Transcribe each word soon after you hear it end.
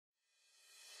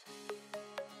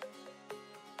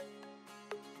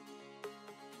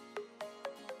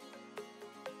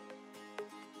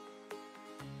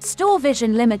Store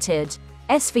Vision Limited,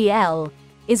 SVL,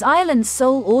 is Ireland's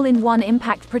sole all-in-one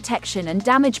impact protection and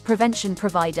damage prevention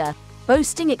provider,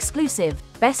 boasting exclusive,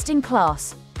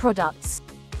 best-in-class products.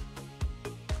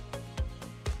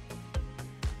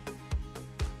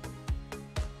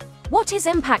 What is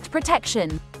impact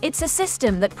protection? It's a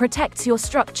system that protects your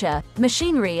structure,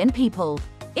 machinery and people.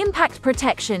 Impact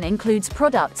protection includes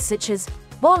products such as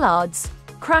bollards,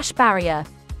 crash barrier,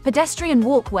 pedestrian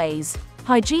walkways,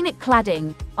 hygienic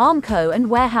cladding, Armco and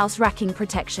warehouse racking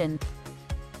protection.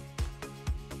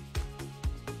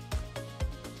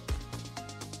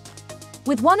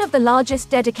 With one of the largest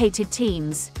dedicated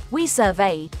teams, we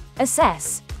survey,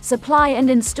 assess, supply and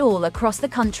install across the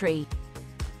country.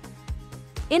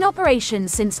 In operation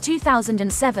since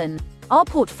 2007, our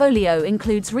portfolio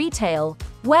includes retail,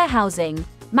 warehousing,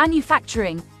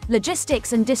 manufacturing,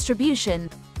 logistics and distribution,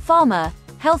 pharma,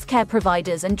 healthcare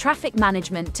providers and traffic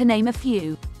management to name a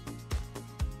few.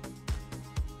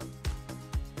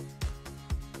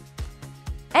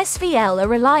 SVL are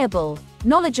reliable,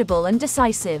 knowledgeable and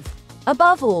decisive.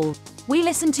 Above all, we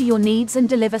listen to your needs and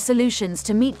deliver solutions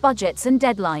to meet budgets and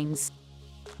deadlines.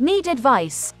 Need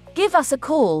advice? Give us a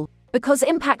call, because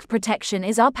impact protection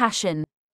is our passion.